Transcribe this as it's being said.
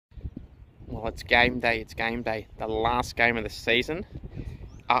Oh, it's game day, it's game day. The last game of the season.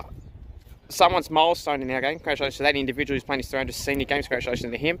 Someone's milestone in our game. Congratulations to that individual who's playing his 300 senior games.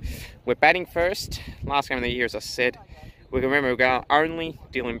 Congratulations to him. We're batting first. Last game of the year, as I said. We remember we're going only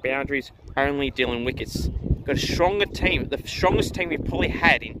dealing boundaries, only dealing wickets. We've got a stronger team, the strongest team we've probably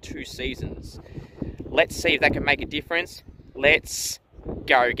had in 2 seasons. Let's see if that can make a difference. Let's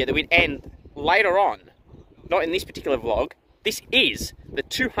go get the win. And later on, not in this particular vlog, this is the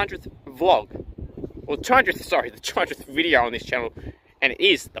 200th vlog. Or the 200th video on this channel. And it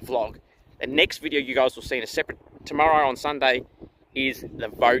is the vlog. The next video you guys will see in a separate, tomorrow on Sunday, is the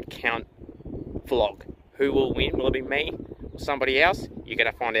vote count vlog. Who will win? Will it be me or somebody else? You're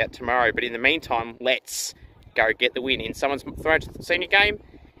going to find out tomorrow. But in the meantime, let's go get the win in someone's 300th senior game.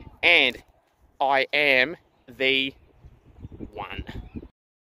 And I am the one.